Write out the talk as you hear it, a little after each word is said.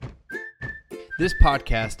This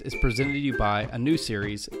podcast is presented to you by a new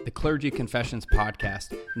series, the Clergy Confessions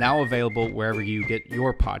Podcast, now available wherever you get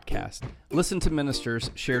your podcast. Listen to ministers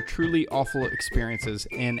share truly awful experiences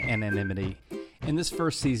in anonymity. In this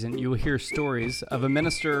first season, you will hear stories of a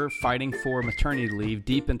minister fighting for maternity leave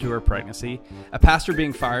deep into her pregnancy, a pastor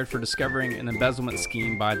being fired for discovering an embezzlement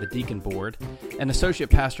scheme by the deacon board, an associate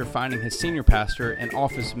pastor finding his senior pastor and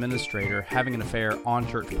office administrator having an affair on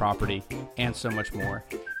church property, and so much more.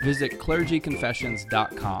 Visit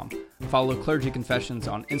clergyconfessions.com. Follow Clergy Confessions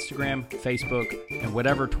on Instagram, Facebook, and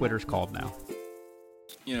whatever Twitter's called now.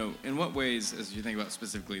 You know, in what ways, as you think about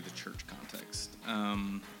specifically the church context,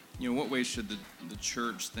 what ways should the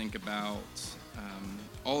church think about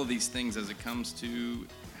all of these things as it comes to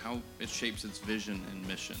how it shapes its vision and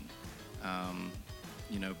mission?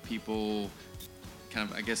 People kind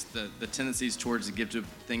of, I guess, the tendencies towards to give to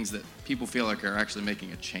things that people feel like are actually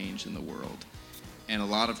making a change in the world. And a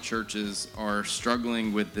lot of churches are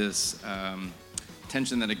struggling with this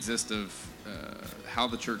tension that exists of how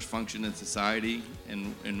the church functions in society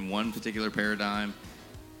in one particular paradigm,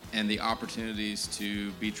 and the opportunities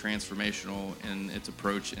to be transformational in its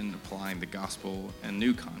approach in applying the gospel in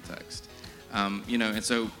new context. And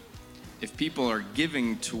so if people are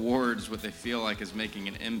giving towards what they feel like is making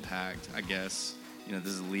an impact, I guess, this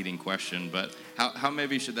is a leading question, but how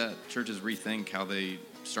maybe should that churches rethink how they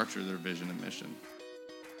structure their vision and mission?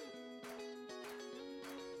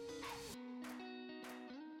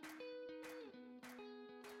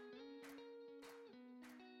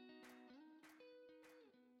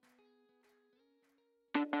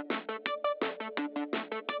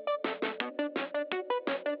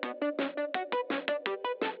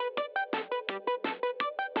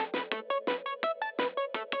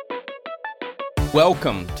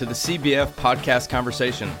 Welcome to the CBF Podcast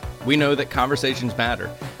Conversation. We know that conversations matter,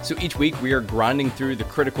 so each week we are grinding through the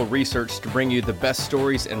critical research to bring you the best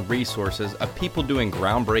stories and resources of people doing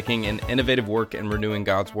groundbreaking and innovative work in renewing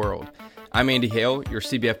God's world. I'm Andy Hale, your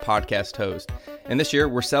CBF Podcast host, and this year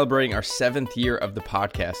we're celebrating our 7th year of the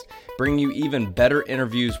podcast, bringing you even better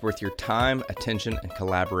interviews worth your time, attention, and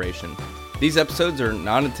collaboration. These episodes are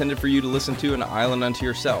not intended for you to listen to in an island unto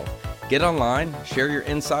yourself. Get online, share your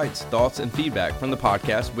insights, thoughts, and feedback from the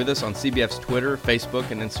podcast with us on CBF's Twitter,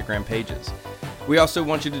 Facebook, and Instagram pages. We also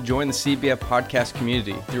want you to join the CBF podcast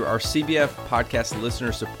community through our CBF podcast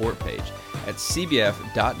listener support page at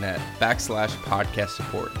cbf.net/podcast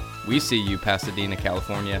support. We see you, Pasadena,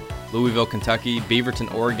 California, Louisville, Kentucky,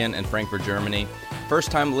 Beaverton, Oregon, and Frankfurt, Germany.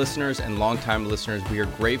 First-time listeners and long-time listeners, we are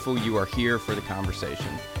grateful you are here for the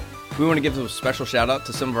conversation. We want to give a special shout-out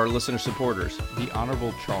to some of our listener supporters: the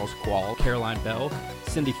Honorable Charles Quall, Caroline Bell,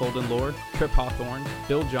 Cindy Folden-Lord, Trip Hawthorne,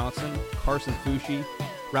 Bill Johnson, Carson Fushi,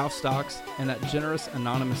 Ralph Stocks, and that generous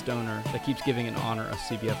anonymous donor that keeps giving in honor of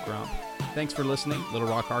CBF Grump. Thanks for listening. Little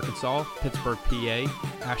Rock, Arkansas, Pittsburgh, PA,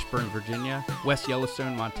 Ashburn, Virginia, West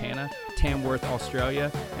Yellowstone, Montana, Tamworth, Australia,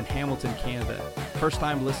 and Hamilton, Canada.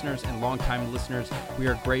 First-time listeners and long-time listeners, we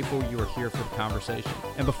are grateful you are here for the conversation.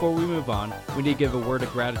 And before we move on, we need to give a word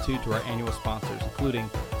of gratitude to our annual sponsors, including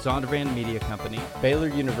Zondervan Media Company, Baylor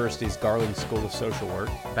University's Garland School of Social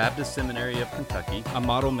Work, Baptist Seminary of Kentucky, A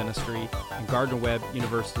Model Ministry, and Gardner-Webb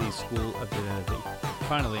University's School of Divinity.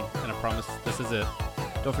 Finally, and I promise this is it,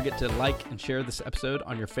 don't forget to like and share this episode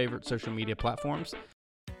on your favorite social media platforms.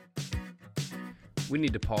 We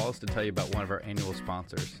need to pause to tell you about one of our annual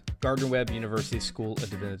sponsors, Gardner-Webb University School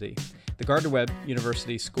of Divinity. The Gardner-Webb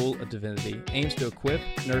University School of Divinity aims to equip,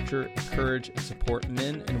 nurture, encourage, and support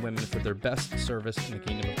men and women for their best service in the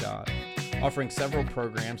kingdom of God. Offering several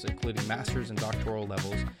programs, including master's and doctoral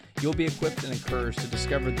levels, you'll be equipped and encouraged to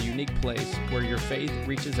discover the unique place where your faith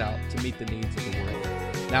reaches out to meet the needs of the world.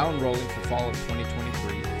 Now enrolling for fall of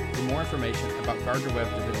 2023. For more information about Gardner-Webb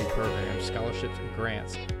Divinity programs, scholarships, and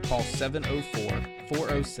grants, call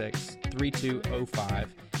 704-406-3205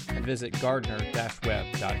 and visit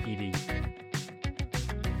gardner-webb.edu.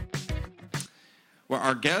 Well,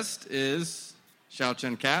 our guest is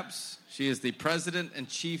Shauw Caps. She is the President and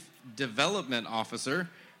Chief Development Officer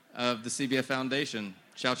of the CBF Foundation.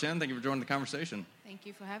 Shauw, thank you for joining the conversation. Thank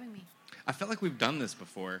you for having me. I felt like we've done this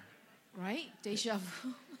before. Right? Deja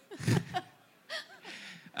vu.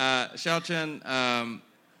 Shauw,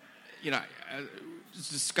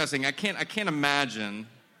 just discussing, I can't imagine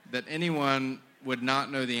that anyone would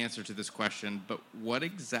not know the answer to this question, but what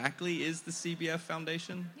exactly is the CBF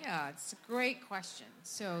Foundation? Yeah, it's a great question.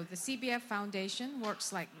 So the CBF Foundation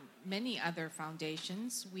works like many other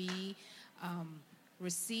foundations. We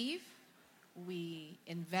receive, we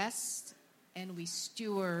invest, and we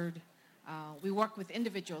steward. We work with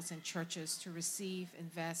individuals and churches to receive,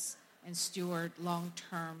 invest, and steward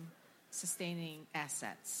long-term sustaining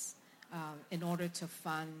assets in order to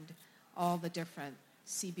fund all the different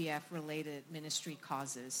CBF-related ministry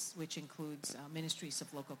causes, which includes ministries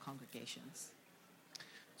of local congregations.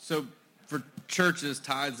 So for churches,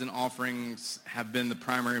 tithes and offerings have been the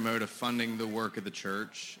primary mode of funding the work of the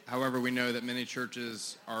church. However, we know that many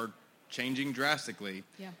churches are changing drastically.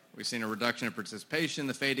 Yeah. We've seen a reduction in participation,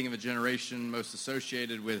 the fading of a generation most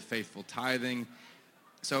associated with faithful tithing.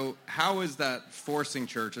 So how is that forcing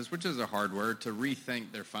churches, which is a hard word, to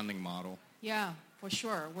rethink their funding model? Yeah, for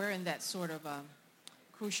sure. We're in that sort of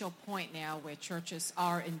crucial point now where churches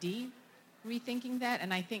are indeed rethinking that,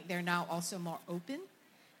 and I think they're now also more open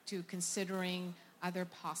to considering other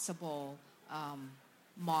possible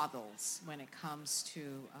models when it comes to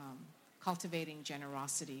cultivating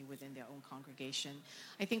generosity within their own congregation.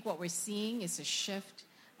 I think what we're seeing is a shift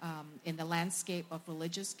in the landscape of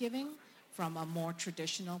religious giving from a more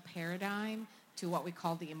traditional paradigm to what we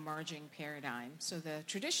call the emerging paradigm. So the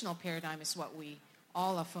traditional paradigm is what we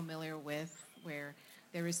all are familiar with, where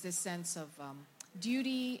there is this sense of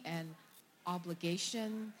duty and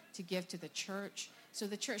obligation to give to the church. So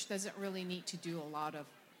the church doesn't really need to do a lot of,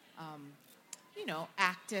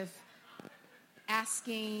 active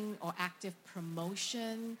asking or active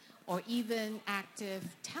promotion or even active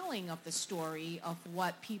telling of the story of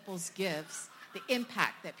what people's gifts, the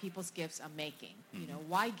impact that people's gifts are making. Mm-hmm.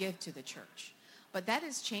 Why give to the church? But that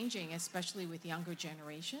is changing, especially with younger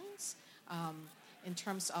generations. In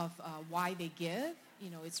terms of why they give,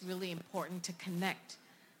 it's really important to connect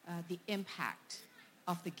the impact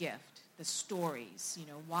of the gift, the stories.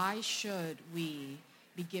 Why should we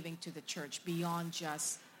be giving to the church beyond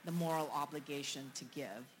just the moral obligation to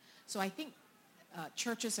give? So I think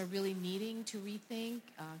churches are really needing to rethink.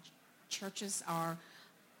 Churches are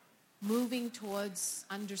moving towards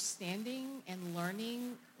understanding and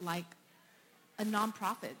learning like a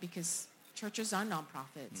nonprofit, because churches are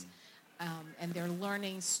nonprofits. And they're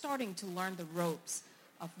starting to learn the ropes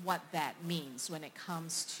of what that means when it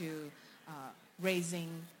comes to raising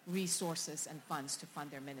resources and funds to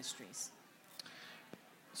fund their ministries.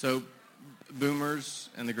 So boomers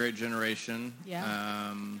and the great generation,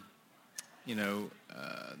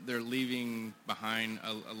 they're leaving behind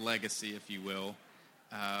a legacy, if you will,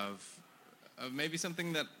 of maybe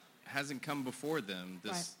something that hasn't come before them.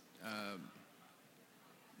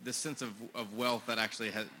 This sense of wealth that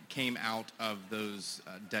actually came out of those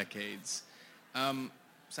decades.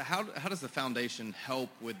 So how does the foundation help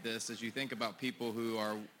with this as you think about people who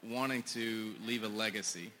are wanting to leave a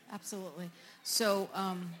legacy? Absolutely. So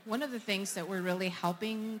one of the things that we're really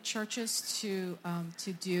helping churches to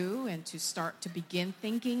do and to start to begin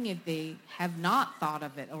thinking, if they have not thought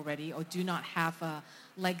of it already or do not have a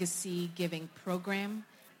legacy giving program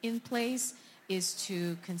in place, is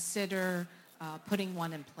to consider putting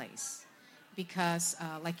one in place. Because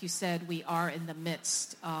like you said, we are in the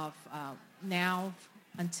midst of now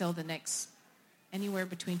until the next anywhere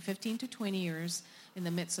between 15 to 20 years in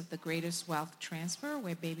the midst of the greatest wealth transfer,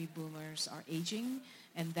 where baby boomers are aging,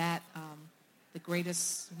 and that the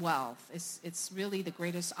greatest wealth it's really the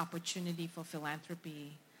greatest opportunity for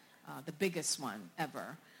philanthropy, the biggest one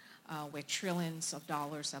ever, where trillions of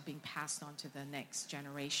dollars are being passed on to the next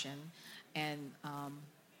generation, and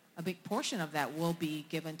a big portion of that will be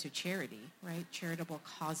given to charity, right? Charitable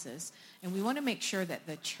causes. And we want to make sure that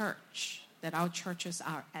that our churches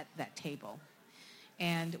are at that table.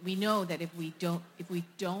 And we know that if we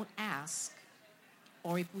don't ask,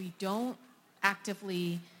 or if we don't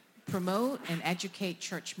actively promote and educate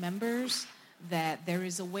church members that there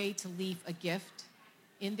is a way to leave a gift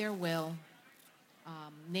in their will,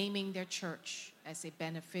 naming their church as a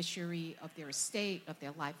beneficiary of their estate, of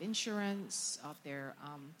their life insurance, of their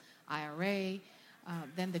IRA,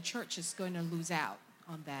 then the church is going to lose out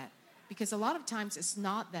on that. Because a lot of times it's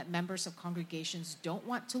not that members of congregations don't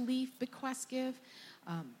want to leave, bequest, give.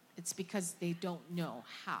 It's because they don't know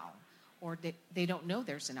how, or they don't know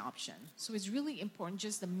there's an option. So it's really important,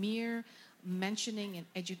 just the mere mentioning and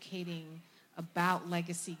educating about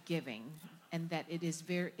legacy giving, and that it is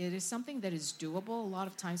something that is doable. A lot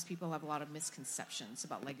of times people have a lot of misconceptions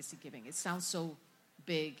about legacy giving. It sounds so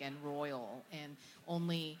big and royal, and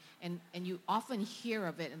you often hear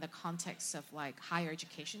of it in the context of like higher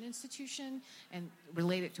education institution and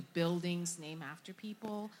related to buildings named after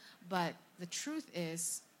people. But the truth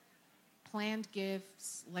is, planned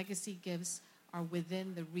gifts, legacy gifts are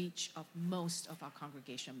within the reach of most of our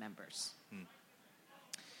congregation members.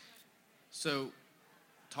 So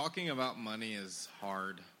talking about money is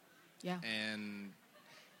hard. Yeah. And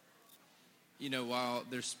while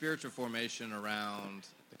there's spiritual formation around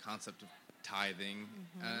the concept of tithing.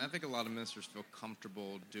 And I think a lot of ministers feel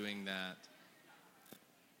comfortable doing that.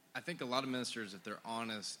 I think a lot of ministers, if they're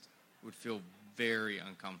honest, would feel very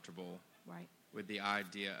uncomfortable with the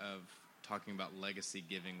idea of talking about legacy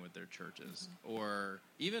giving with their churches, or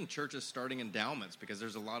even churches starting endowments, because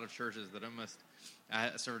there's a lot of churches that almost,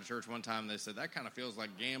 I served a church one time, they said that kind of feels like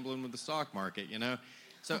gambling with the stock market, you know?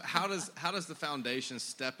 So how does the foundation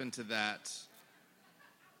step into that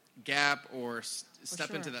gap, or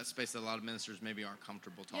step into that space that a lot of ministers maybe aren't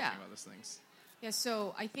comfortable talking about those things? Yeah,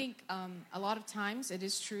 so I think a lot of times it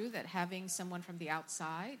is true that having someone from the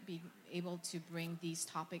outside be able to bring these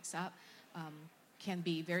topics up can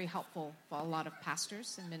be very helpful for a lot of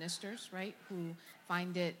pastors and ministers, right, who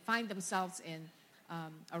find themselves in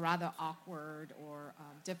a rather awkward or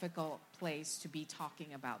difficult place to be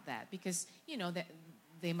talking about that, because, you know, that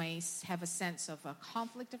they may have a sense of a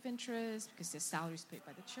conflict of interest because their salary is paid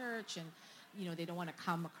by the church, and, you know, they don't want to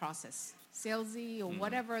come across as salesy or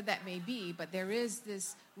whatever that may be, but there is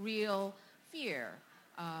this real fear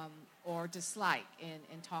or dislike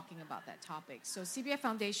in talking about that topic. So CBF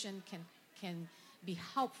Foundation can be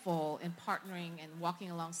helpful in partnering and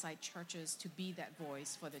walking alongside churches to be that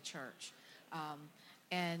voice for the church.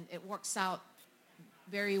 And it works out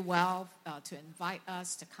very well to invite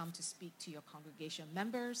us to come to speak to your congregation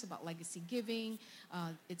members about legacy giving.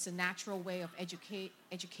 It's a natural way of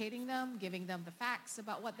educating them, giving them the facts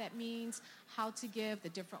about what that means, how to give, the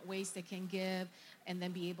different ways they can give, and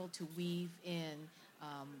then be able to weave in,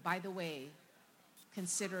 by the way,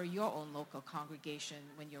 consider your own local congregation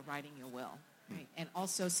when you're writing your will. Right? And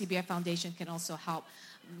also CBF Foundation can also help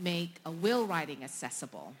make a will writing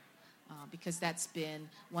accessible, because that's been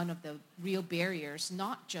one of the real barriers,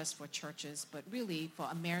 not just for churches, but really for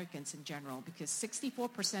Americans in general, because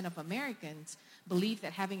 64% of Americans believe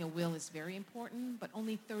that having a will is very important, but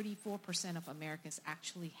only 34% of Americans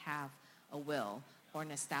actually have a will or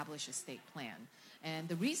an established estate plan. And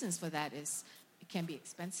the reasons for that is it can be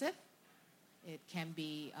expensive. It can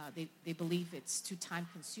be, they believe it's too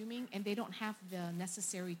time-consuming, and they don't have the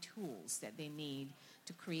necessary tools that they need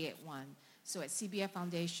to create one. So at CBF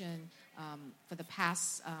Foundation, for the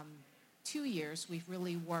past 2 years, we've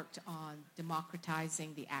really worked on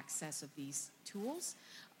democratizing the access of these tools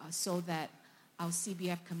so that our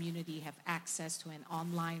CBF community have access to an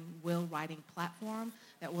online will writing platform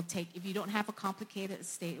that will take, if you don't have a complicated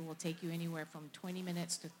estate, it will take you anywhere from 20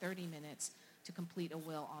 minutes to 30 minutes to complete a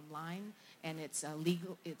will online, and it's a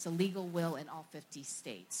legal will in all 50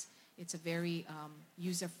 states. It's a very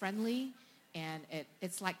user-friendly, and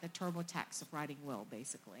it's like the TurboTax of writing will,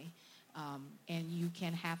 basically. And you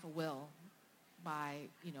can have a will by,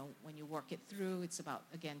 you know, when you work it through, it's about,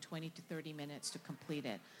 again, 20 to 30 minutes to complete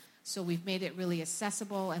it. So we've made it really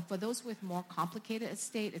accessible, and for those with more complicated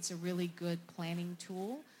estate, it's a really good planning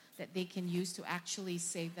tool that they can use to actually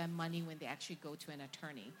save them money when they actually go to an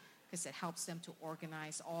attorney, because it helps them to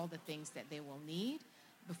organize all the things that they will need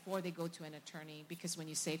before they go to an attorney, because when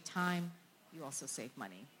you save time, you also save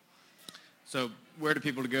money. So where do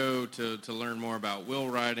people go to learn more about will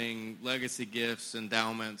writing, legacy gifts,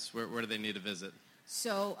 endowments? Where do they need to visit?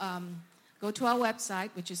 So go to our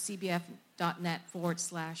website, which is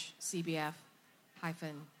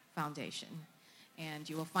cbf.net/CBF-foundation. And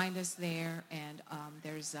you will find us there, and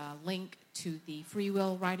there's a link to the free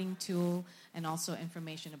will writing tool, and also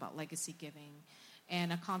information about legacy giving,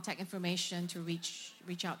 and a contact information to reach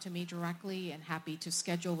out to me directly, and happy to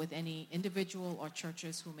schedule with any individual or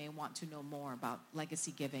churches who may want to know more about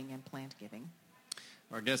legacy giving and planned giving.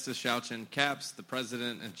 Our guest is Shauw Capps, the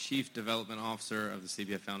President and Chief Development Officer of the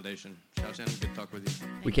CBF Foundation. Shauw, good to talk with you.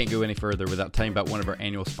 We can't go any further without telling about one of our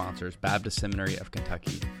annual sponsors, Baptist Seminary of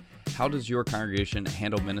Kentucky. How does your congregation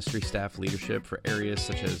handle ministry staff leadership for areas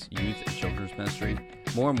such as youth and children's ministry?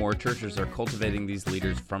 More and more churches are cultivating these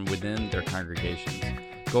leaders from within their congregations.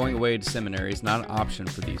 Going away to seminary is not an option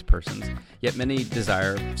for these persons, yet many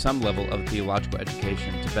desire some level of theological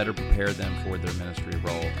education to better prepare them for their ministry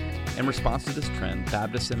role. In response to this trend,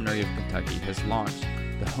 Baptist Seminary of Kentucky has launched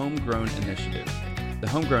the Homegrown Initiative. The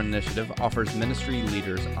Homegrown Initiative offers ministry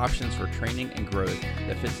leaders options for training and growth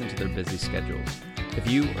that fits into their busy schedules. If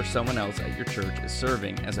you or someone else at your church is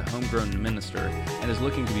serving as a homegrown minister and is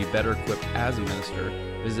looking to be better equipped as a minister,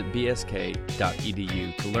 visit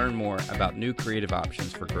bsk.edu to learn more about new creative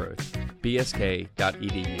options for growth.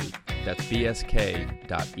 bsk.edu. That's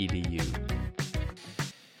bsk.edu.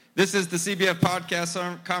 This is the CBF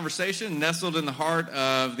Podcast Conversation, nestled in the heart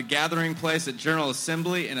of the gathering place at General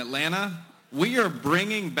Assembly in Atlanta. We are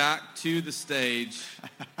bringing back to the stage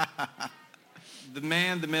the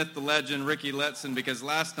man, the myth, the legend, Rickey Letson, because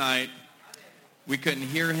last night we couldn't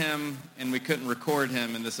hear him and we couldn't record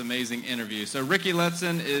him in this amazing interview. So Rickey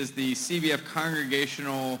Letson is the CBF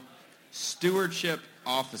Congregational Stewardship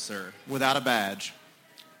Officer. Without a badge.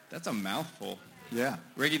 That's a mouthful. Yeah.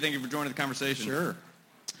 Rickey, thank you for joining the conversation. Sure.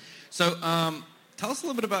 So tell us a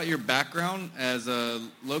little bit about your background as a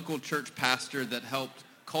local church pastor that helped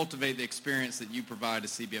cultivate the experience that you provide to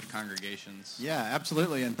CBF congregations. Yeah,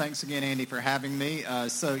 absolutely. And thanks again, Andy, for having me.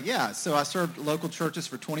 So I served local churches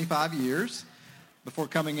for 25 years before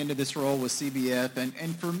coming into this role with CBF.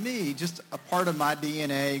 And for me, just a part of my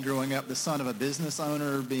DNA growing up, the son of a business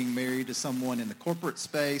owner, being married to someone in the corporate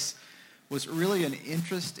space, was really an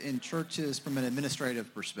interest in churches from an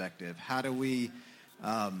administrative perspective. How do we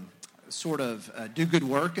do good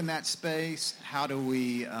work in that space? How do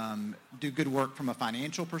we do good work from a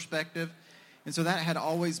financial perspective? And so that had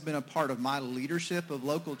always been a part of my leadership of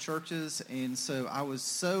local churches. And so I was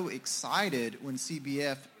so excited when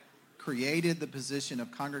CBF created the position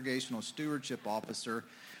of Congregational Stewardship Officer,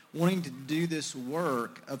 wanting to do this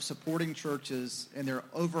work of supporting churches in their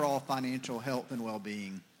overall financial health and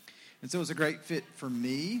well-being. And so it was a great fit for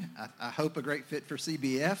me. I hope a great fit for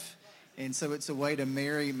CBF. And so it's a way to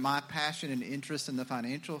marry my passion and interest in the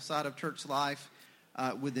financial side of church life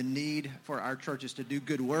with the need for our churches to do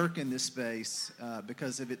good work in this space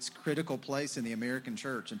because of its critical place in the American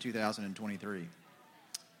church in 2023.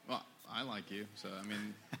 Well, I like you, so, I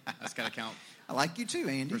mean, that's got to count. I like you too,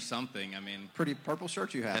 Andy. For something, I mean. Pretty purple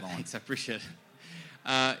shirt you have on. Thanks, I appreciate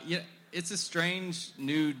it. It's a strange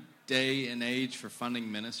new day and age for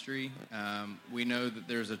funding ministry. We know that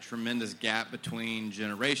there's a tremendous gap between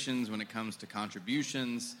generations when it comes to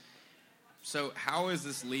contributions. So how is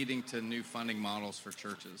this leading to new funding models for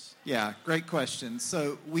churches? Yeah, great question.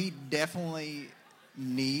 So we definitely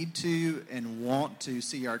need to and want to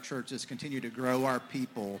see our churches continue to grow our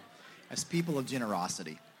people as people of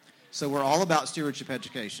generosity. So we're all about stewardship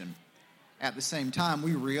education. At the same time,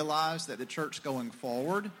 we realize that the church going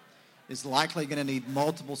forward is likely going to need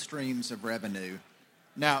multiple streams of revenue.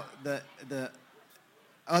 Now, the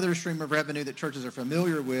other stream of revenue that churches are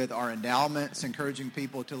familiar with are endowments, encouraging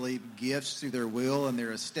people to leave gifts through their will and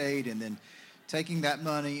their estate, and then taking that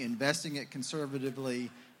money, investing it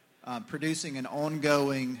conservatively, producing an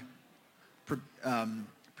ongoing,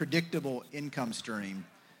 predictable income stream.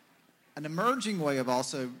 An emerging way of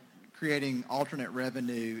also creating alternate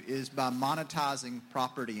revenue is by monetizing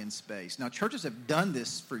property and space. Now, churches have done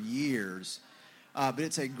this for years, but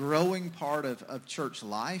it's a growing part of church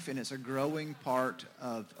life, and it's a growing part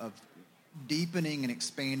of deepening and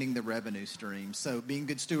expanding the revenue stream. So being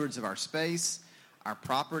good stewards of our space, our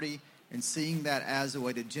property, and seeing that as a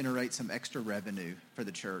way to generate some extra revenue for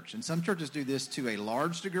the church. And some churches do this to a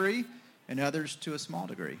large degree, and others to a small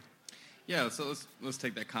degree. Yeah, so let's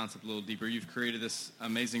take that concept a little deeper. You've created this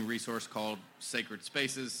amazing resource called Sacred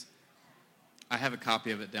Spaces. I have a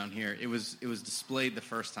copy of it down here. It was displayed the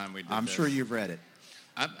first time we did I'm this. sure you've read it.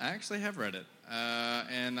 I actually have read it,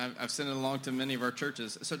 and I've sent it along to many of our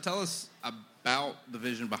churches. So tell us about the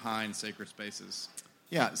vision behind Sacred Spaces.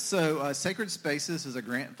 Yeah, so Sacred Spaces is a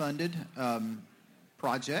grant-funded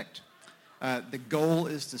project. The goal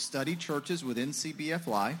is to study churches within CBF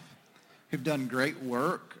Life who've done great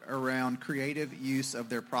work around creative use of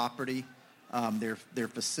their property, their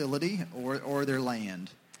facility, or their land.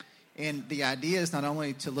 And the idea is not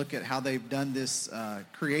only to look at how they've done this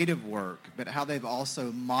creative work, but how they've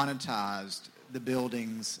also monetized the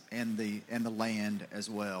buildings and the land as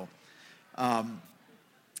well. And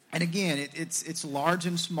again, it's large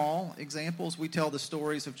and small examples. We tell the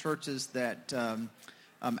stories of churches that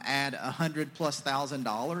add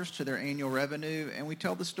 $100,000+ to their annual revenue, and we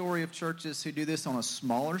tell the story of churches who do this on a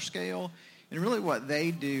smaller scale. And really what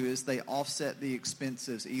they do is they offset the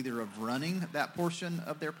expenses either of running that portion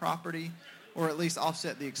of their property or at least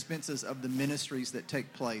offset the expenses of the ministries that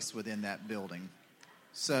take place within that building.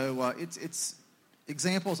 So it's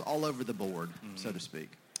examples all over the board, so to speak.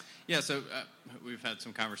 Yeah, so we've had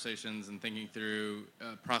some conversations and thinking through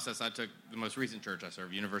a process I took, the most recent church I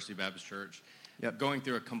served, University Baptist Church, going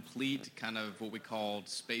through a complete kind of what we called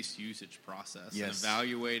space usage process, and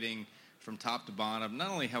evaluating from top to bottom, not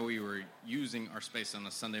only how we were using our space on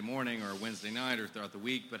a Sunday morning or a Wednesday night or throughout the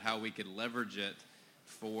week, but how we could leverage it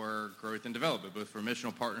for growth and development, both for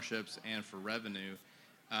missional partnerships and for revenue.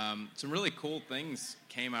 Some really cool things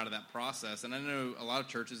came out of that process, and I know a lot of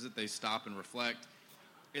churches that they stop and reflect.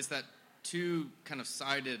 It's that two kind of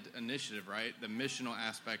sided initiative, right? The missional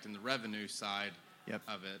aspect and the revenue side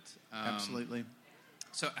of it. Absolutely.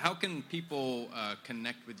 So how can people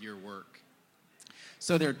connect with your work?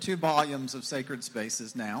 So there are 2 volumes of Sacred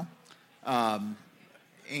Spaces now.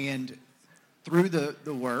 And through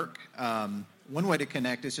the work, one way to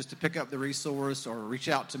connect is just to pick up the resource or reach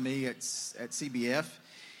out to me at CBF,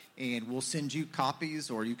 and we'll send you copies,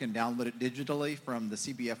 or you can download it digitally from the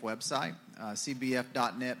CBF website,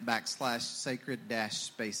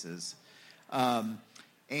 cbf.net/sacred-spaces.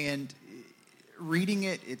 And reading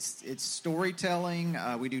it, it's storytelling.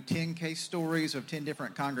 We do 10 case stories of 10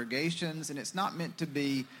 different congregations, and it's not meant to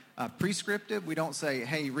be prescriptive. We don't say,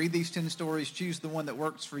 hey, read these 10 stories, choose the one that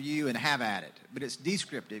works for you, and have at it. But it's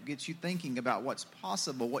descriptive. It gets you thinking about what's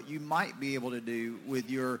possible, what you might be able to do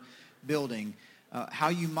with your building, how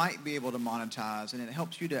you might be able to monetize, and it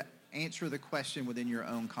helps you to answer the question within your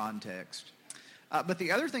own context. But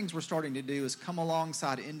the other things we're starting to do is come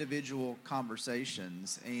alongside individual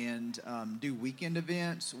conversations and do weekend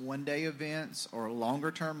events, one-day events, or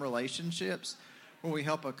longer-term relationships where we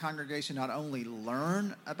help a congregation not only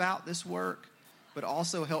learn about this work, but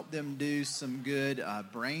also help them do some good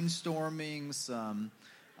brainstorming, some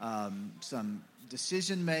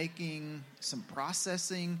decision-making, some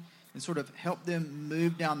processing, and sort of help them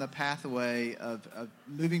move down the pathway of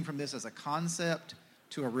moving from this as a concept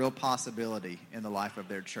to a real possibility in the life of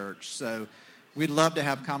their church. So we'd love to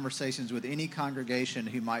have conversations with any congregation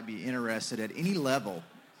who might be interested at any level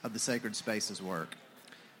of the Sacred Spaces work.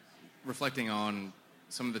 Reflecting on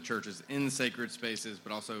some of the churches in Sacred Spaces,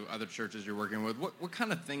 but also other churches you're working with, what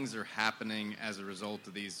kind of things are happening as a result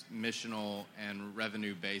of these missional and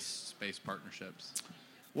revenue-based space partnerships?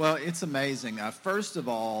 Well, it's amazing. First of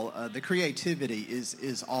all, the creativity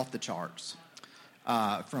is off the charts.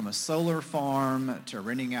 From a solar farm to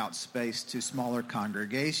renting out space to smaller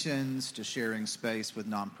congregations to sharing space with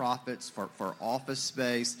nonprofits for office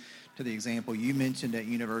space, to the example you mentioned at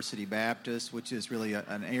University Baptist, which is really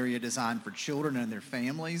an area designed for children and their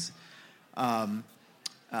families,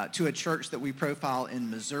 to a church that we profile in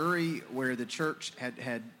Missouri where the church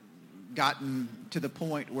had gotten to the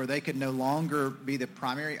point where they could no longer be the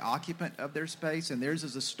primary occupant of their space, and theirs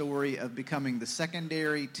is a story of becoming the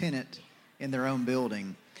secondary tenant in their own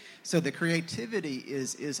building. So the creativity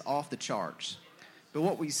is off the charts. But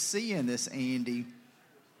what we see in this, Andy,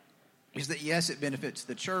 is that, yes, it benefits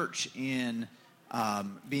the church in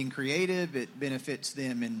being creative. It benefits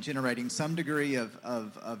them in generating some degree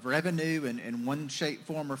of revenue in one shape,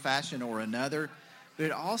 form, or fashion or another. But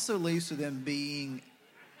it also leads to them being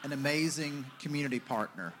an amazing community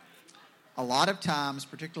partner. A lot of times,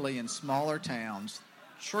 particularly in smaller towns,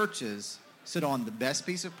 churches sit on the best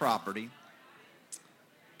piece of property.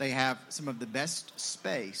 They have some of the best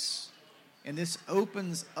space, and this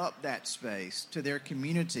opens up that space to their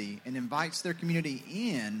community and invites their community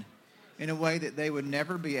in a way that they would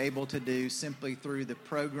never be able to do simply through the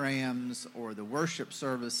programs or the worship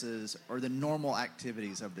services or the normal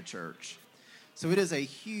activities of the church. So it is a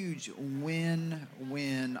huge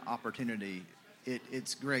win-win opportunity.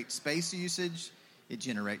 It's great space usage, it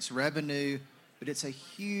generates revenue, but it's a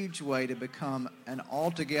huge way to become an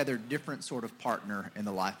altogether different sort of partner in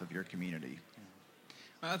the life of your community.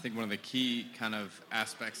 I think one of the key kind of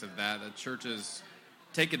aspects of that churches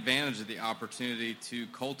take advantage of the opportunity to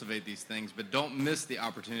cultivate these things, but don't miss the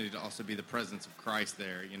opportunity to also be the presence of Christ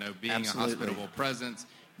there. You know, being Absolutely. a hospitable presence,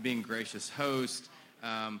 being gracious host,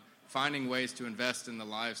 finding ways to invest in the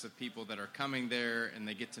lives of people that are coming there and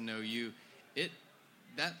they get to know you.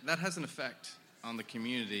 That has an effect on the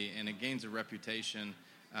community, and it gains a reputation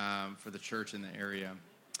for the church in the area.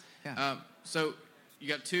 Yeah. So you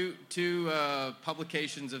got two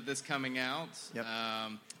publications of this coming out. Yep.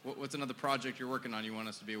 What's another project you're working on you want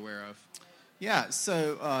us to be aware of? Yeah,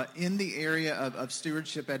 so in the area of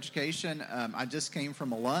stewardship education, I just came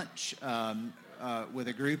from a lunch with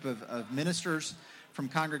a group of ministers from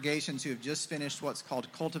congregations who have just finished what's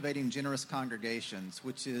called Cultivating Generous Congregations,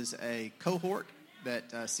 which is a cohort that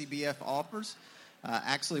CBF offers.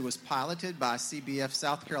 Actually was piloted by CBF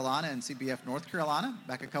South Carolina and CBF North Carolina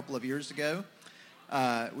back a couple of years ago.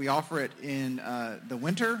 We offer it in the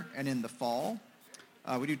winter and in the fall.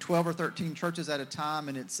 We do 12 or 13 churches at a time,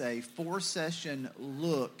 and it's a 4-session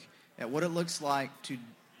look at what it looks like to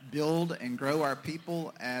build and grow our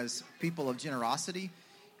people as people of generosity.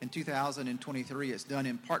 In 2023, it's done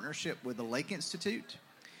in partnership with the Lake Institute.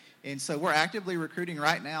 And so we're actively recruiting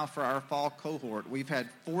right now for our fall cohort. We've had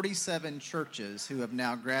 47 churches who have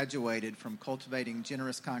now graduated from Cultivating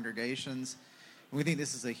Generous Congregations. And we think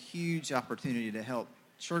this is a huge opportunity to help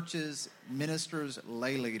churches, ministers,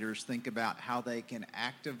 lay leaders think about how they can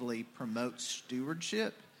actively promote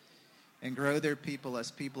stewardship and grow their people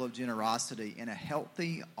as people of generosity in a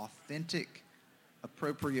healthy, authentic,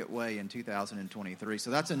 appropriate way in 2023.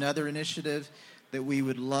 So that's another initiative that we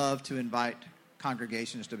would love to invite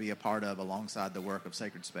congregations to be a part of alongside the work of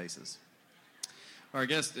Sacred Spaces. Our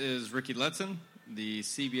guest is Rickey Letson, the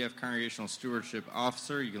CBF Congregational Stewardship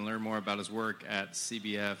Officer. You can learn more about his work at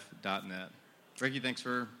cbf.net. Rickey, thanks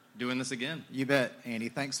for doing this again. You bet, Andy.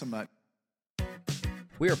 Thanks so much.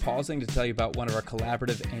 We are pausing to tell you about one of our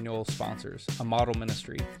collaborative annual sponsors, a model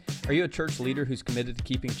ministry. Are you a church leader who's committed to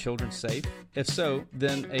keeping children safe? If so,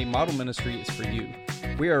 then a model ministry is for you.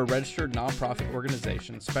 We are a registered nonprofit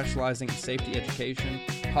organization specializing in safety education,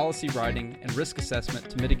 policy writing, and risk assessment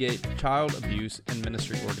to mitigate child abuse in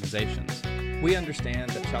ministry organizations. We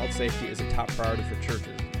understand that child safety is a top priority for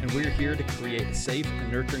churches, and we're here to create a safe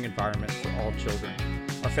and nurturing environment for all children.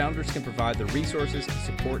 Our founders can provide the resources and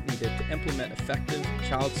support needed to implement effective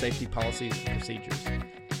child safety policies and procedures.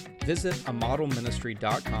 Visit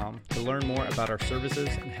amodelministry.com to learn more about our services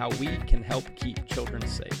and how we can help keep children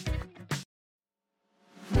safe.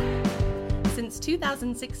 Since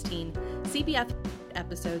 2016, CBF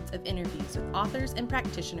episodes of interviews with authors and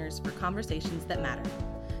practitioners for conversations that matter.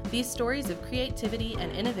 These stories of creativity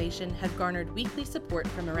and innovation have garnered weekly support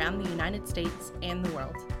from around the United States and the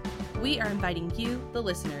world. We are inviting you, the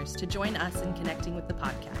listeners, to join us in connecting with the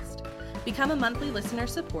podcast. Become a monthly listener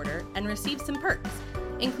supporter and receive some perks,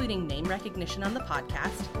 including name recognition on the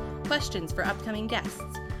podcast, questions for upcoming guests,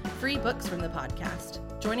 free books from the podcast,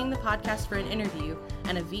 joining the podcast for an interview,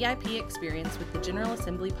 and a VIP experience with the General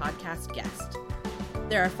Assembly podcast guest.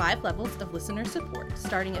 There are 5 levels of listener support,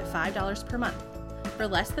 starting at $5 per month. For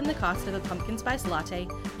less than the cost of a pumpkin spice latte,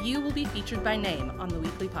 you will be featured by name on the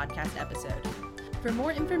weekly podcast episode. For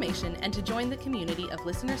more information and to join the community of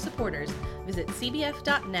listener supporters, visit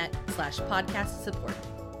cbf.net/podcast support.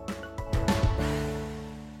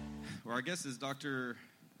 Well, our guest is Dr.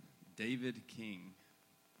 David King.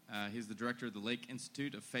 He's the director of the Lake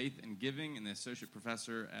Institute of Faith and Giving and the associate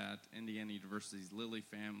professor at Indiana University's Lilly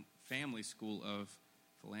Family School of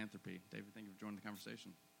Philanthropy. David, thank you for joining the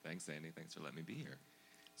conversation. Thanks, Andy. Thanks for letting me be here.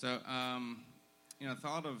 So,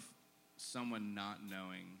 thought of someone not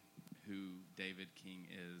knowing who David King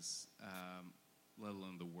is, let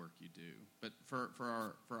alone the work you do. But for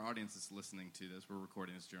our audience that's listening to this, we're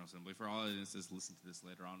recording this General Assembly. For our audience that's listening to this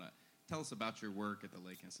later on, tell us about your work at the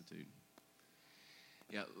Lake Institute.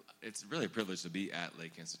 Yeah, it's really a privilege to be at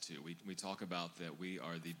Lake Institute. We talk about that we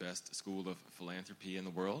are the best school of philanthropy in the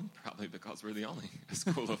world, probably because we're the only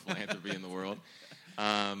school of philanthropy in the world.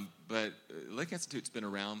 But Lake Institute's been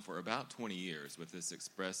around for about 20 years with this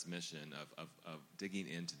express mission of digging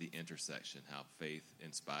into the intersection, how faith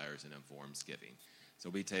inspires and informs giving. So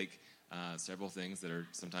we take several things that are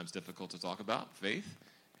sometimes difficult to talk about, faith,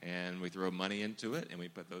 and we throw money into it, and we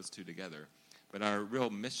put those two together. But our real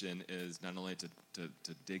mission is not only to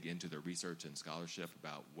dig into the research and scholarship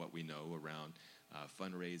about what we know around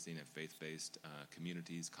fundraising and faith-based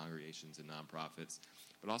communities, congregations, and nonprofits,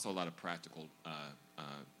 but also a lot of practical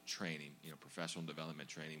training, professional development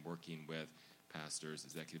training, working with pastors,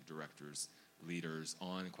 executive directors, leaders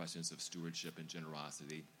on questions of stewardship and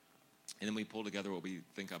generosity. And then we pull together what we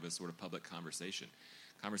think of as sort of public conversation.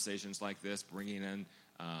 Conversations like this, bringing in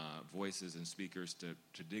voices and speakers to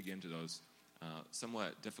dig into those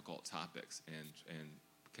somewhat difficult topics and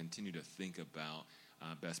continue to think about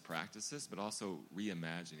best practices, but also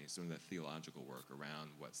reimagining some of the theological work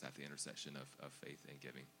around what's at the intersection of faith and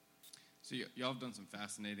giving. So y'all have done some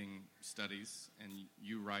fascinating studies, and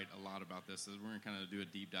you write a lot about this. So we're going to kind of do a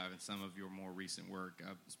deep dive in some of your more recent work,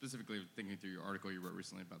 specifically thinking through your article you wrote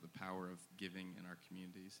recently about the power of giving in our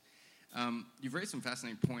communities. You've raised some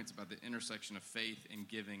fascinating points about the intersection of faith and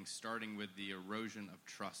giving, starting with the erosion of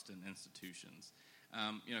trust in institutions.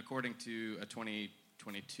 According to a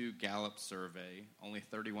 2022 Gallup survey, only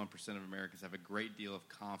 31% of Americans have a great deal of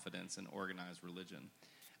confidence in organized religion.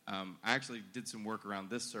 I actually did some work around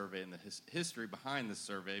this survey and the history behind this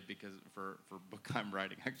survey because for a book I'm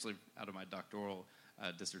writing, actually out of my doctoral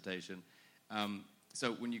dissertation.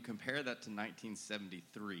 So when you compare that to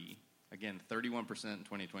 1973, again, 31% in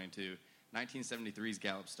 2022, 1973's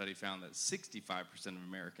Gallup study found that 65% of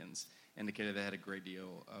Americans indicated they had a great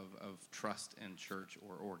deal of trust in church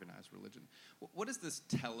or organized religion. What does this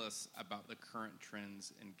tell us about the current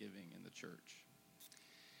trends in giving in the church?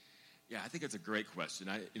 Yeah, I think it's a great question.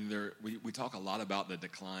 We talk a lot about the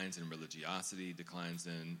declines in religiosity, declines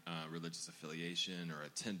in religious affiliation or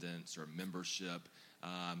attendance or membership,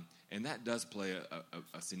 and that does play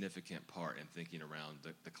a significant part in thinking around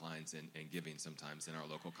the declines in giving sometimes in our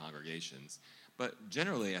local congregations. But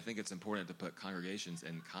generally, I think it's important to put congregations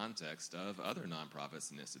in context of other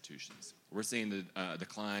nonprofits and institutions. We're seeing the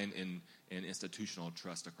decline in institutional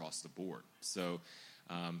trust across the board. So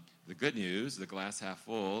the good news, the glass half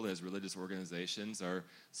full, is religious organizations are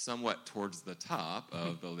somewhat towards the top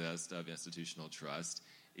of the list of institutional trust.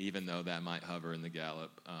 even though that might hover in the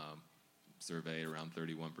Gallup survey around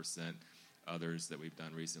 31%. Others that we've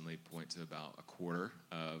done recently point to about a quarter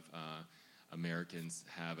of Americans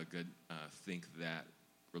have a good think that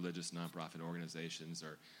religious nonprofit organizations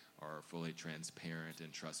are fully transparent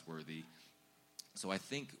and trustworthy. So I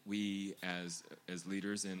think we, as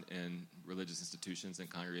leaders in religious institutions and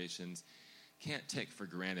congregations, can't take for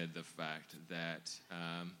granted the fact that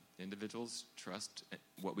individuals trust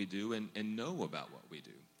what we do and know about what we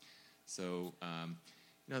do. So,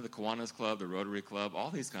 the Kiwanis Club, the Rotary Club, all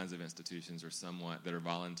these kinds of institutions that are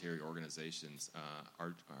voluntary organizations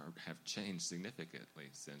have changed significantly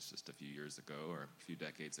since just a few years ago or a few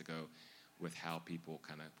decades ago with how people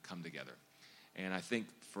kind of come together. And I think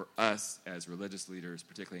for us as religious leaders,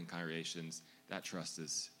 particularly in congregations, that trust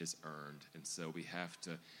is earned. And so we have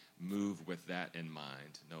to move with that in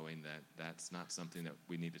mind, knowing that that's not something that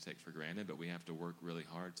we need to take for granted, but we have to work really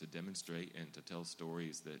hard to demonstrate and to tell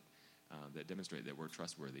stories that demonstrate that we're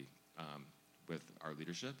trustworthy with our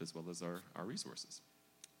leadership as well as our resources.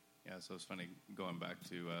 Yeah, so it's funny, going back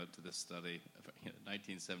to this study of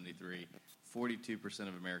 1973, 42%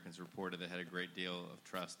 of Americans reported they had a great deal of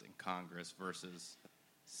trust in Congress versus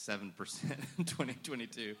 7% in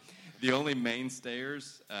 2022. The only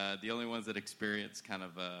mainstayers, the only ones that experienced kind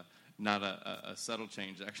of not a subtle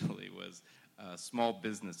change actually was small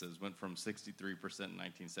businesses went from 63% in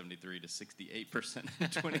 1973 to 68% in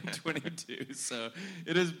 2022. So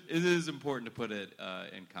it is important to put it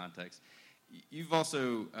in context. You've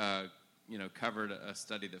also covered a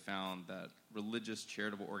study that found that religious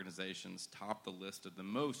charitable organizations top the list of the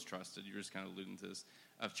most trusted, you're just kind of alluding to this,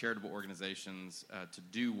 of charitable organizations to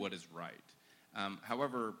do what is right.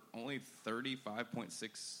 However, only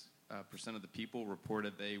 35.6% of the people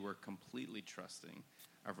reported they were completely trusting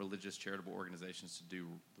of religious charitable organizations to do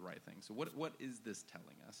the right thing. So what is this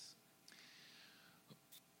telling us?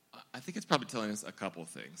 I think it's probably telling us a couple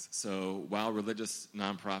things. So while religious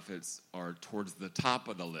nonprofits are towards the top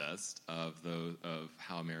of the list of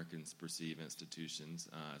how Americans perceive institutions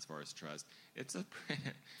as far as trust, it's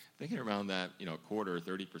thinking around that quarter,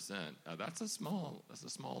 30%. That's a small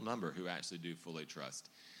number who actually do fully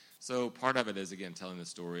trust. So part of it is, again, telling the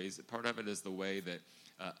stories. Part of it is the way that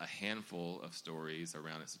a handful of stories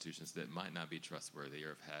around institutions that might not be trustworthy or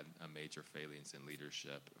have had major failings in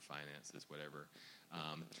leadership, finances, whatever,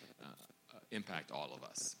 impact all of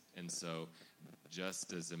us. And so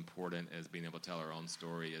just as important as being able to tell our own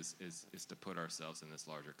story is to put ourselves in this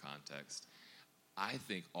larger context. I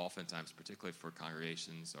think oftentimes, particularly for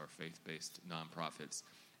congregations or faith-based nonprofits,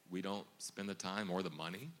 we don't spend the time or the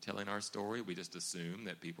money telling our story. We just assume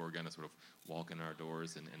that people are going to sort of walk in our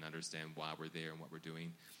doors and understand why we're there and what we're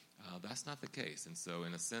doing. That's not the case. And so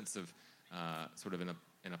in a sense of sort of an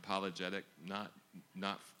apologetic, not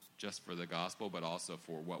just for the gospel, but also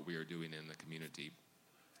for what we are doing in the community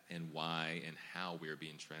and why and how we are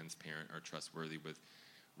being transparent or trustworthy with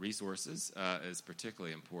resources is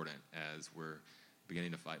particularly important as we're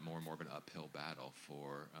beginning to fight more and more of an uphill battle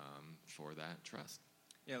for that trust.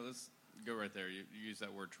 Yeah, let's go right there. You use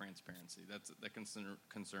that word transparency. That's the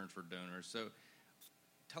concern for donors. So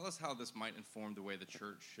tell us how this might inform the way the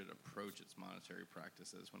church should approach its monetary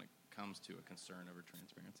practices when it comes to a concern over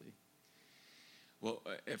transparency. Well,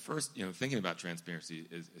 at first, thinking about transparency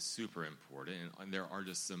is super important, and there are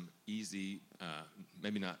just some easy,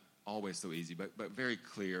 maybe not always so easy, but very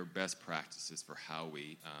clear best practices for how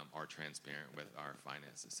we are transparent with our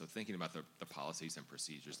finances. So thinking about the policies and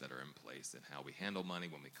procedures that are in place and how we handle money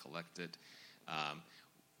when we collect it,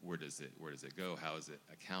 where does it go? How is it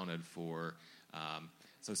accounted for?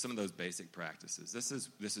 So some of those basic practices. This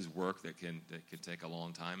is work that can take a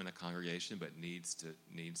long time in a congregation, but needs to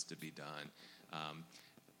be done.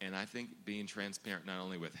 And I think being transparent not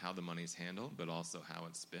only with how the money's handled, but also how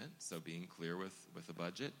it's spent. So being clear with the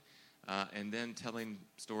budget, and then telling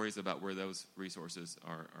stories about where those resources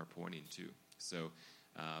are pointing to. So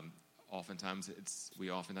oftentimes we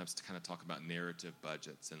kind of talk about narrative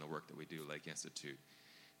budgets in the work that we do, Lake Institute.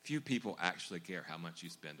 Few people actually care how much you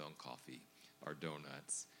spend on coffee or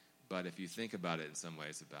donuts. But if you think about it in some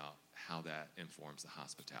ways about how that informs the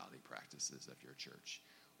hospitality practices of your church,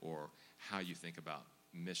 or how you think about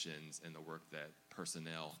missions and the work that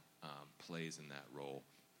personnel plays in that role.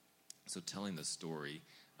 So telling the story,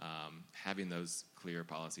 having those clear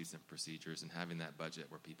policies and procedures, and having that budget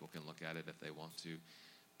where people can look at it if they want to,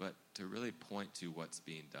 but to really point to what's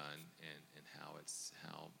being done and how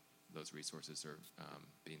those resources are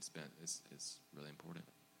being spent is really important.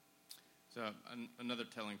 So another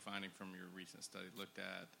telling finding from your recent study looked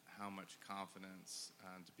at how much confidence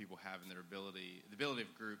do people have in the ability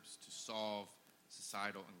of groups to solve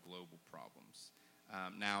societal and global problems.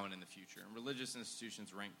 now and in the future. And religious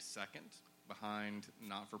institutions ranked second behind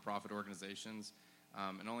not-for-profit organizations,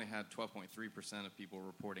 and only had 12.3% of people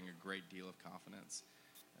reporting a great deal of confidence.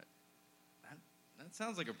 That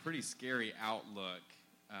sounds like a pretty scary outlook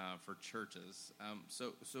for churches.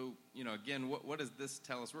 So again, what does this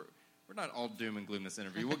tell us? We're not all doom and gloom this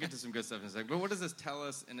interview. We'll get to some good stuff in a second. But what does this tell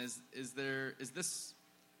us? And is there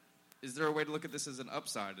a way to look at this as an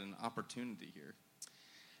upside and an opportunity here?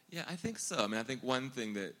 Yeah, I think so. I mean, I think one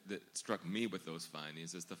thing that struck me with those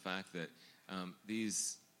findings is the fact that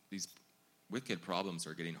these wicked problems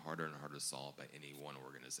are getting harder and harder to solve by any one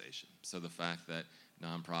organization. So the fact that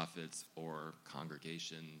nonprofits or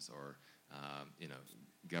congregations or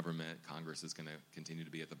government, Congress is going to continue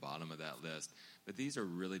to be at the bottom of that list. But these are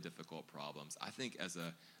really difficult problems. I think as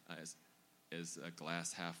a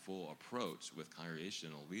glass half full approach with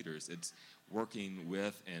congregational leaders, it's working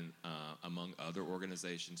with and among other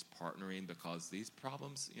organizations, partnering, because these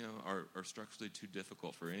problems are structurally too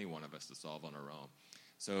difficult for any one of us to solve on our own.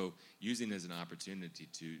 So using it as an opportunity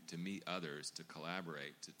to meet others, to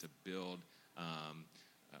collaborate, to build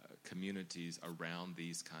communities around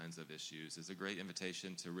these kinds of issues is a great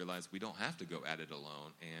invitation to realize we don't have to go at it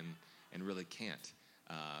alone and really can't.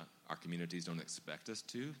 Our communities don't expect us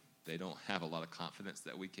to. They don't have a lot of confidence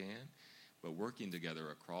that we can. But working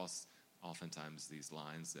together across oftentimes these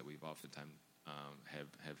lines that we've oftentimes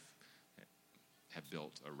have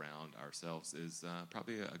built around ourselves is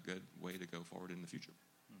probably a good way to go forward in the future.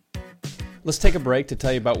 Let's take a break to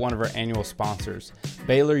tell you about one of our annual sponsors,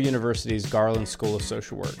 Baylor University's Garland School of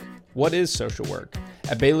Social Work. What is social work?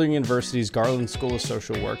 At Baylor University's Garland School of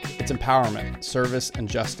Social Work, it's empowerment, service, and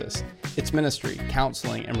justice. It's ministry,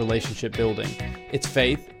 counseling, and relationship building. It's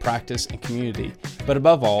faith, practice, and community. But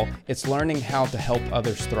above all, it's learning how to help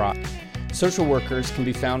others thrive. Social workers can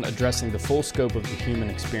be found addressing the full scope of the human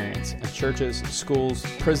experience in churches, schools,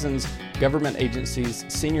 prisons, government agencies,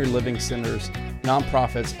 senior living centers,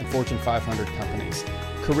 nonprofits, and Fortune 500 companies.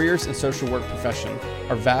 Careers in social work profession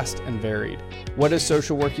are vast and varied. What is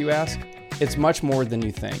social work, you ask? It's much more than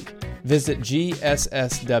you think. Visit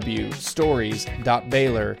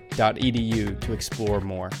gsswstories.baylor.edu to explore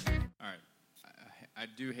more. All right. I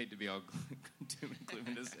do hate to be all doom and gloom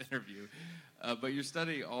in this interview, but your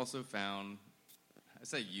study also found, I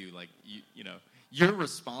say you, like, you're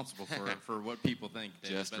responsible for what people think.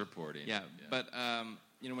 Just reporting. Yeah. But,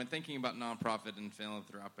 when thinking about nonprofit and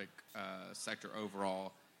philanthropic sector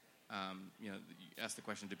overall, you ask the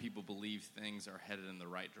question, do people believe things are headed in the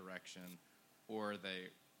right direction, or are they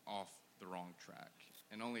off the wrong track?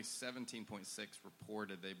 And only 17.6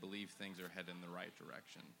 reported they believe things are headed in the right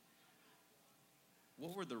direction.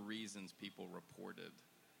 What were the reasons people reported,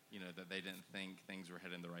 that they didn't think things were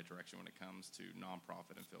headed in the right direction when it comes to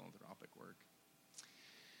nonprofit and philanthropic work?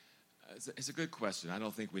 It's a good question. I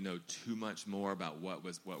don't think we know too much more about what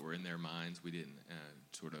were in their minds. We didn't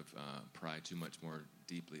pry too much more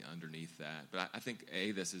deeply underneath that. But I think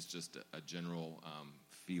this is just a general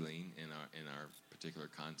feeling in our particular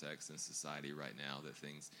context in society right now that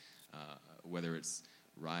things, whether it's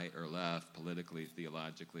right or left, politically,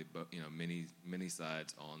 theologically, but many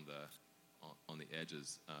sides on the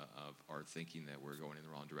edges of our thinking that we're going in the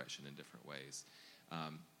wrong direction in different ways.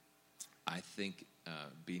 I think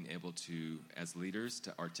being able to, as leaders,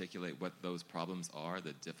 to articulate what those problems are,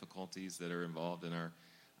 the difficulties that are involved in our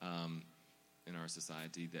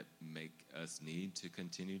society that make us need to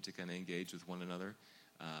continue to kind of engage with one another.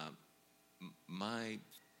 I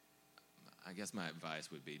guess my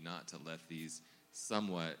advice would be not to let these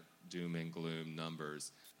somewhat doom and gloom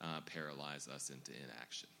numbers paralyze us into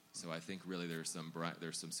inaction. So I think really there's some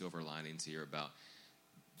silver linings here about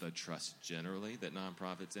the trust generally that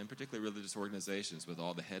nonprofits and particularly religious organizations, with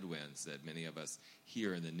all the headwinds that many of us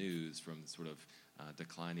hear in the news from sort of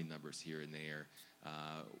declining numbers here and there,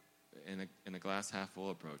 in a glass half full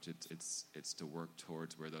approach, it's to work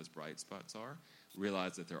towards where those bright spots are,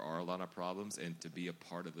 realize that there are a lot of problems, and to be a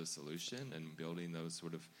part of the solution, and building those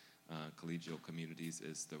sort of collegial communities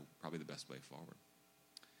is probably the best way forward.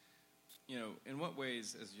 In what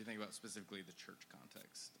ways, as you think about specifically the church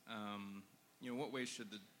context, what ways should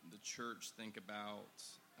the church think about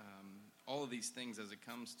all of these things as it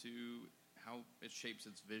comes to how it shapes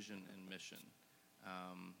its vision and mission?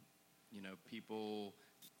 People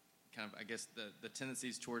kind of, I guess, the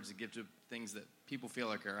tendencies towards the gift of things that people feel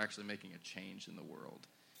like are actually making a change in the world.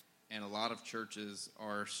 And a lot of churches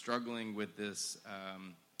are struggling with this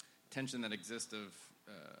tension that exists of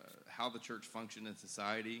how the church functioned in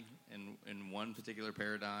society in one particular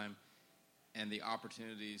paradigm, and the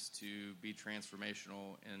opportunities to be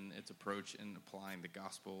transformational in its approach in applying the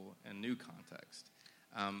gospel in new context.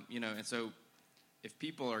 And so if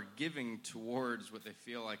people are giving towards what they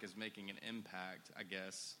feel like is making an impact, I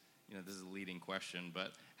guess, this is a leading question,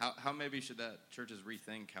 but how maybe should that churches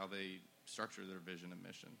rethink how they structure their vision and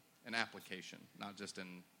mission and application, not just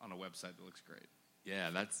on a website that looks great?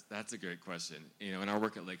 Yeah, that's a great question. In our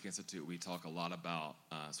work at Lake Institute, we talk a lot about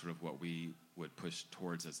sort of what we would push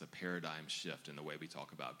towards as a paradigm shift in the way we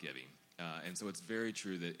talk about giving. And so it's very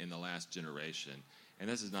true that in the last generation, and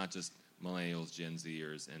this is not just millennials, Gen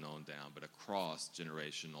Zers, and on down, but across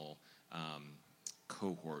generational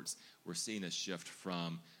cohorts, we're seeing a shift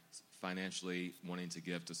from financially wanting to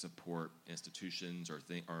give to support institutions or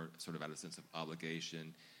sort of out of a sense of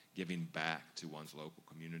obligation, giving back to one's local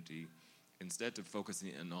community, instead of focusing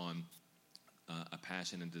in on a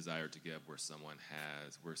passion and desire to give where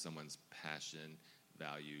someone's passion,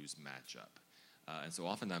 values match up. And so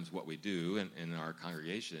oftentimes what we do in our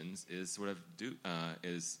congregations is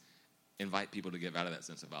is invite people to give out of that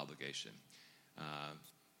sense of obligation.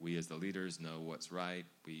 We as the leaders know what's right.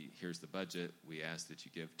 Here's the budget. We ask that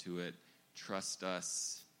you give to it. Trust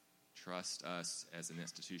us as an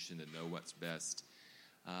institution to know what's best.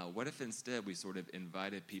 What if instead we sort of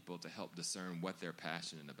invited people to help discern what they're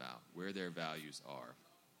passionate about, where their values are,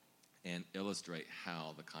 and illustrate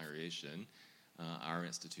how the congregation, our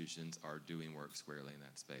institutions, are doing work squarely in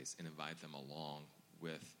that space, and invite them along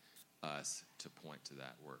with us to point to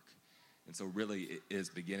that work. And so really it is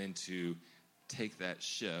beginning to take that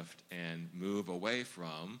shift and move away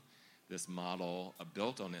from this model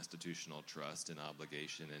built on institutional trust and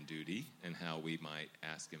obligation and duty and how we might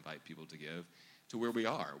invite people to give, to where we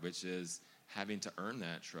are, which is having to earn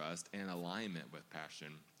that trust and alignment with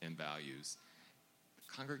passion and values.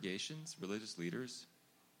 Congregations, religious leaders,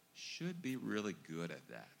 should be really good at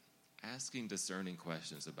that. Asking discerning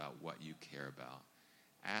questions about what you care about.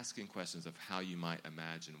 Asking questions of how you might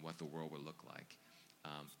imagine what the world would look like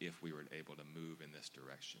if we were able to move in this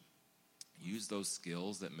direction. Use those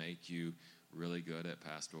skills that make you really good at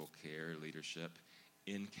pastoral care, leadership,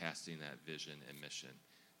 in casting that vision and mission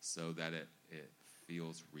so that it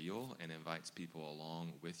feels real and invites people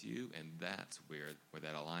along with you, and that's where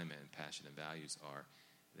that alignment and passion and values are,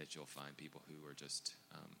 that you'll find people who are just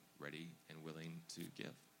ready and willing to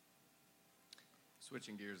give.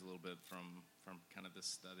 Switching gears a little bit from kind of this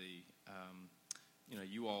study,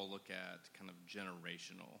 you all look at kind of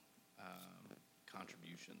generational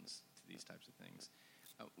contributions to these types of things.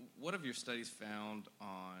 What have your studies found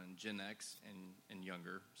on Gen X and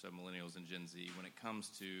younger, so millennials and Gen Z, when it comes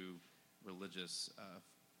to religious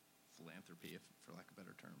philanthropy, for lack of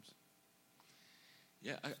better terms?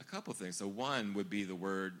 Yeah, a couple of things. So one would be the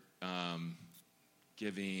word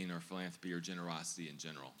giving or philanthropy or generosity in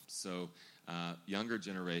general. So younger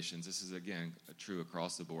generations, this is again true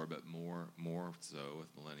across the board, but more so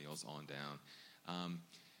with millennials on down.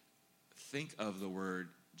 Think of the word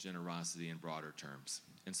generosity in broader terms.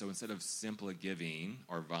 And so instead of simply giving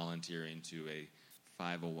or volunteering to a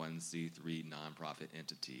 501c3 nonprofit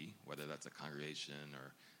entity, whether that's a congregation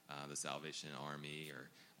or the Salvation Army or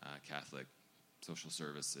Catholic social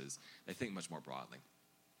services, they think much more broadly.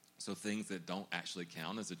 So things that don't actually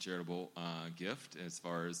count as a charitable gift as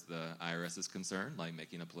far as the IRS is concerned, like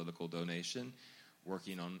making a political donation,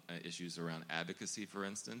 working on issues around advocacy, for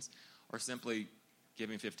instance, or simply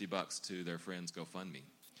giving $50 to their friends' GoFundMe.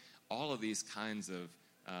 All of these kinds of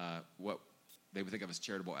what they would think of as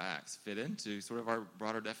charitable acts fit into sort of our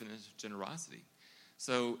broader definition of generosity.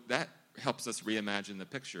 So that helps us reimagine the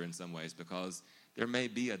picture in some ways, because there may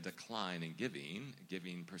be a decline in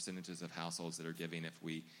giving percentages of households that are giving if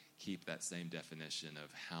we keep that same definition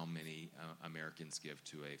of how many Americans give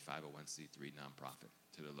to a 501c3 nonprofit,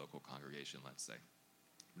 to their local congregation, let's say.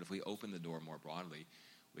 But if we open the door more broadly,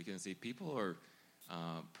 we can see people are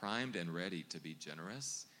primed and ready to be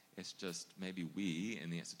generous. It's just maybe we in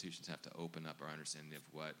the institutions have to open up our understanding of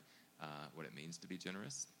what it means to be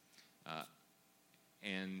generous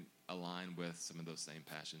and align with some of those same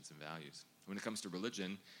passions and values. When it comes to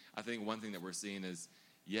religion, I think one thing that we're seeing is,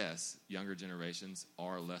 yes, younger generations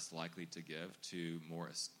are less likely to give to more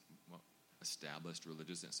established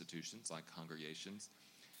religious institutions like congregations,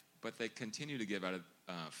 but they continue to give out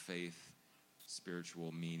of faith,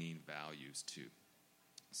 spiritual meaning, values too.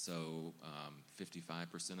 So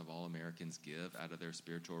 55% of all Americans give out of their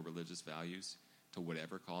spiritual or religious values to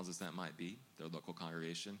whatever causes that might be, their local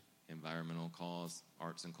congregation, environmental cause,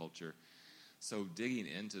 arts and culture. So digging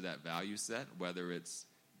into that value set, whether it's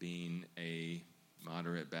being a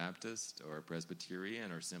moderate Baptist or a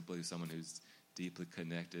Presbyterian or simply someone who's deeply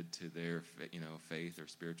connected to their faith or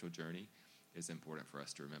spiritual journey, is important for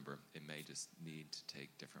us to remember. It may just need to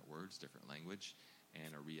take different words, different language,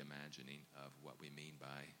 and a reimagining of what we mean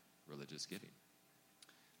by religious giving.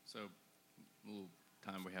 So, a little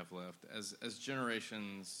time we have left. As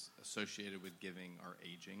generations associated with giving are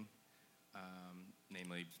aging,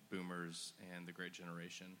 namely boomers and the great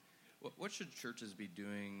generation, what should churches be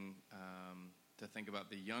doing to think about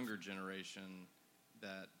the younger generation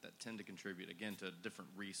that tend to contribute, again, to different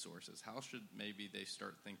resources? How should maybe they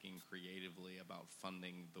start thinking creatively about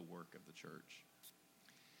funding the work of the church?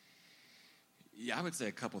 Yeah, I would say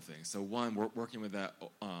a couple things. So one, we're working with that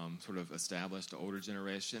sort of established older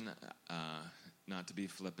generation, not to be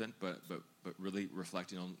flippant, but really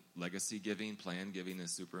reflecting on legacy giving. Plan giving is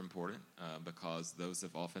super important because those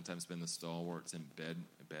have oftentimes been the stalwarts and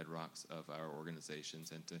bedrocks of our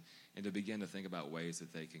organizations, and to begin to think about ways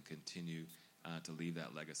that they can continue to leave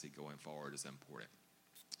that legacy going forward is important.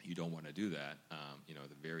 You don't want to do that, at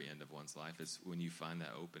the very end of one's life. Is when you find that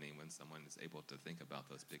opening, when someone is able to think about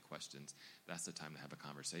those big questions, that's the time to have a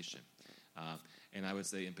conversation. And I would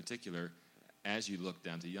say in particular, as you look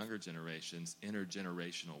down to younger generations,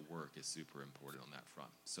 intergenerational work is super important on that front.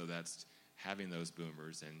 So that's having those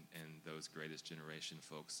boomers and those greatest generation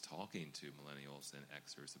folks talking to millennials and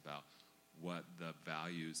Xers about what the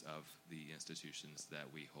values of the institutions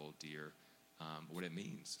that we hold dear, what it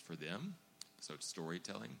means for them. So it's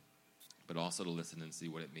storytelling, but also to listen and see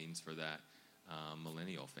what it means for that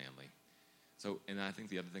millennial family. So, and I think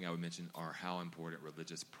the other thing I would mention are how important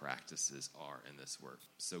religious practices are in this work.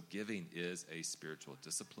 So giving is a spiritual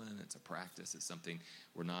discipline. It's a practice. It's something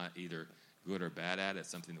we're not either good or bad at. It's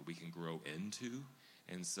something that we can grow into.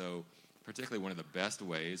 And so particularly one of the best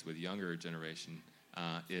ways with younger generation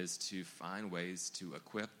is to find ways to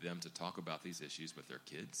equip them to talk about these issues with their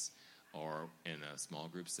kids or in a small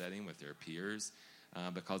group setting with their peers,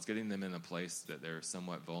 because getting them in a place that they're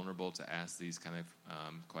somewhat vulnerable to ask these kind of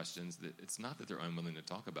questions, that it's not that they're unwilling to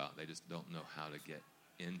talk about, they just don't know how to get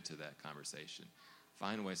into that conversation.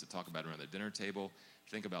 Find ways to talk about it around the dinner table.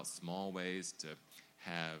 Think about small ways to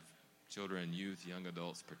have children, youth, young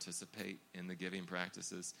adults participate in the giving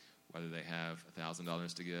practices, whether they have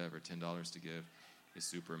 $1,000 to give or $10 to give is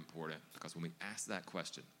super important, because when we ask that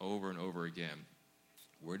question over and over again,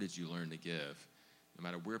 where did you learn to give? No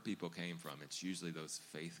matter where people came from, it's usually those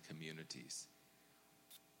faith communities.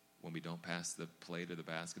 When we don't pass the plate or the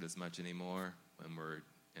basket as much anymore, when we're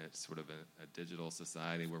in sort of a digital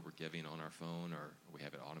society where we're giving on our phone or we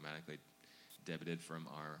have it automatically debited from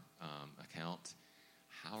our account,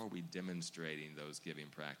 how are we demonstrating those giving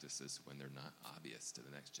practices when they're not obvious to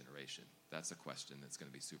the next generation? That's a question that's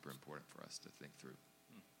going to be super important for us to think through.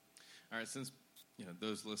 All right, since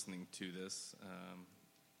those listening to this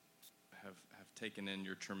have taken in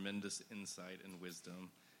your tremendous insight and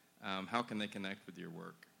wisdom, how can they connect with your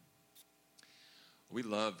work? We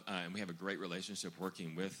love, and we have a great relationship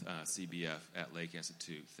working with CBF at Lake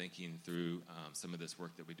Institute, thinking through some of this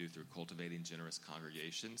work that we do through cultivating generous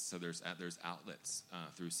congregations. So there's outlets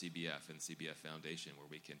through CBF and CBF Foundation where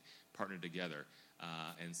we can partner together.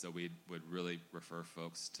 And so we would really refer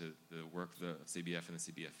folks to the work, the CBF and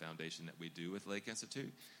the CBF Foundation that we do with Lake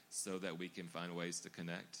Institute, so that we can find ways to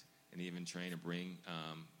connect and even train and bring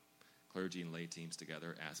clergy and lay teams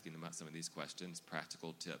together, asking them about some of these questions,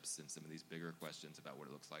 practical tips, and some of these bigger questions about what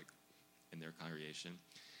it looks like in their congregation.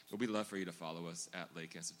 But we'd love for you to follow us at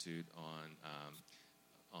Lake Institute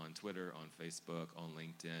on Twitter, on Facebook, on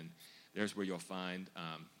LinkedIn. There's where you'll find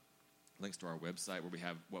links to our website, where we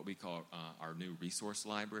have what we call our new resource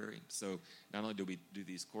library. So not only do we do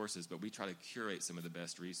these courses, but we try to curate some of the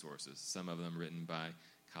best resources, some of them written by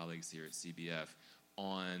colleagues here at CBF,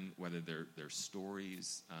 on whether they're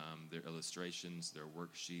stories, their illustrations, their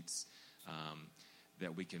worksheets,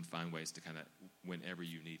 that we can find ways to kind of, whenever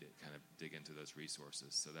you need it, kind of dig into those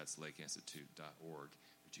resources. So that's lakeinstitute.org,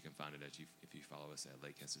 but you can find it if you follow us at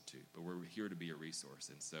Lake Institute. But we're here to be a resource,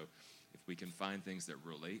 and so if we can find things that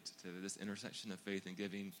relate to this intersection of faith and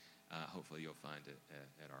giving, hopefully you'll find it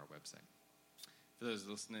at our website. For those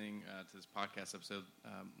listening to this podcast episode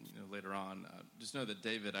later on, just know that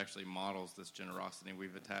David actually models this generosity.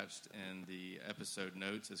 We've attached in the episode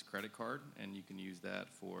notes his credit card, and you can use that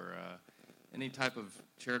for any type of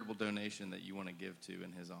charitable donation that you want to give to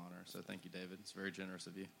in his honor. So thank you, David. It's very generous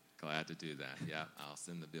of you. Glad to do that. Yeah, I'll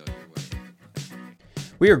send the bill your way.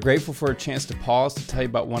 We are grateful for a chance to pause to tell you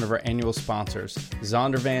about one of our annual sponsors,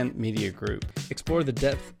 Zondervan Media Group. Explore the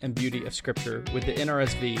depth and beauty of Scripture with the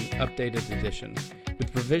NRSV Updated Edition.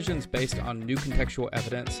 With provisions based on new contextual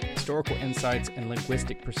evidence, historical insights, and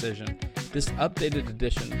linguistic precision, this updated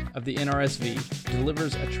edition of the NRSV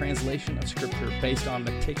delivers a translation of Scripture based on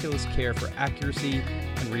meticulous care for accuracy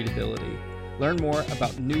and readability. Learn more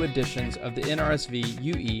about new editions of the NRSV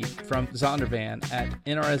UE from Zondervan at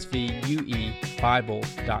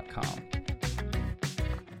nrsvuebible.com.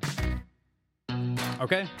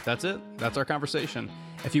 Okay, that's it. That's our conversation.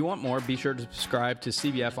 If you want more, be sure to subscribe to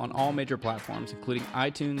CBF on all major platforms, including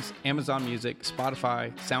iTunes, Amazon Music,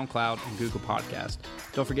 Spotify, SoundCloud, and Google Podcast.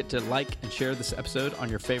 Don't forget to like and share this episode on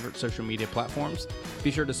your favorite social media platforms.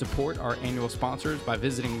 Be sure to support our annual sponsors by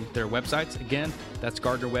visiting their websites. Again, that's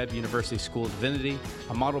Gardner-Webb University School of Divinity,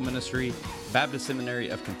 a model ministry, Baptist Seminary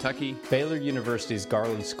of Kentucky, Baylor University's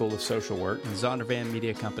Garland School of Social Work, and Zondervan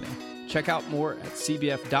Media Company. Check out more at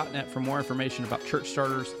cbf.net for more information about church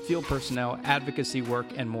starters, field personnel, advocacy work,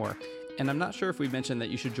 and more. And I'm not sure if we mentioned that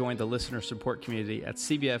you should join the listener support community at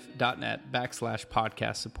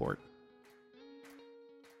cbf.net/podcast support.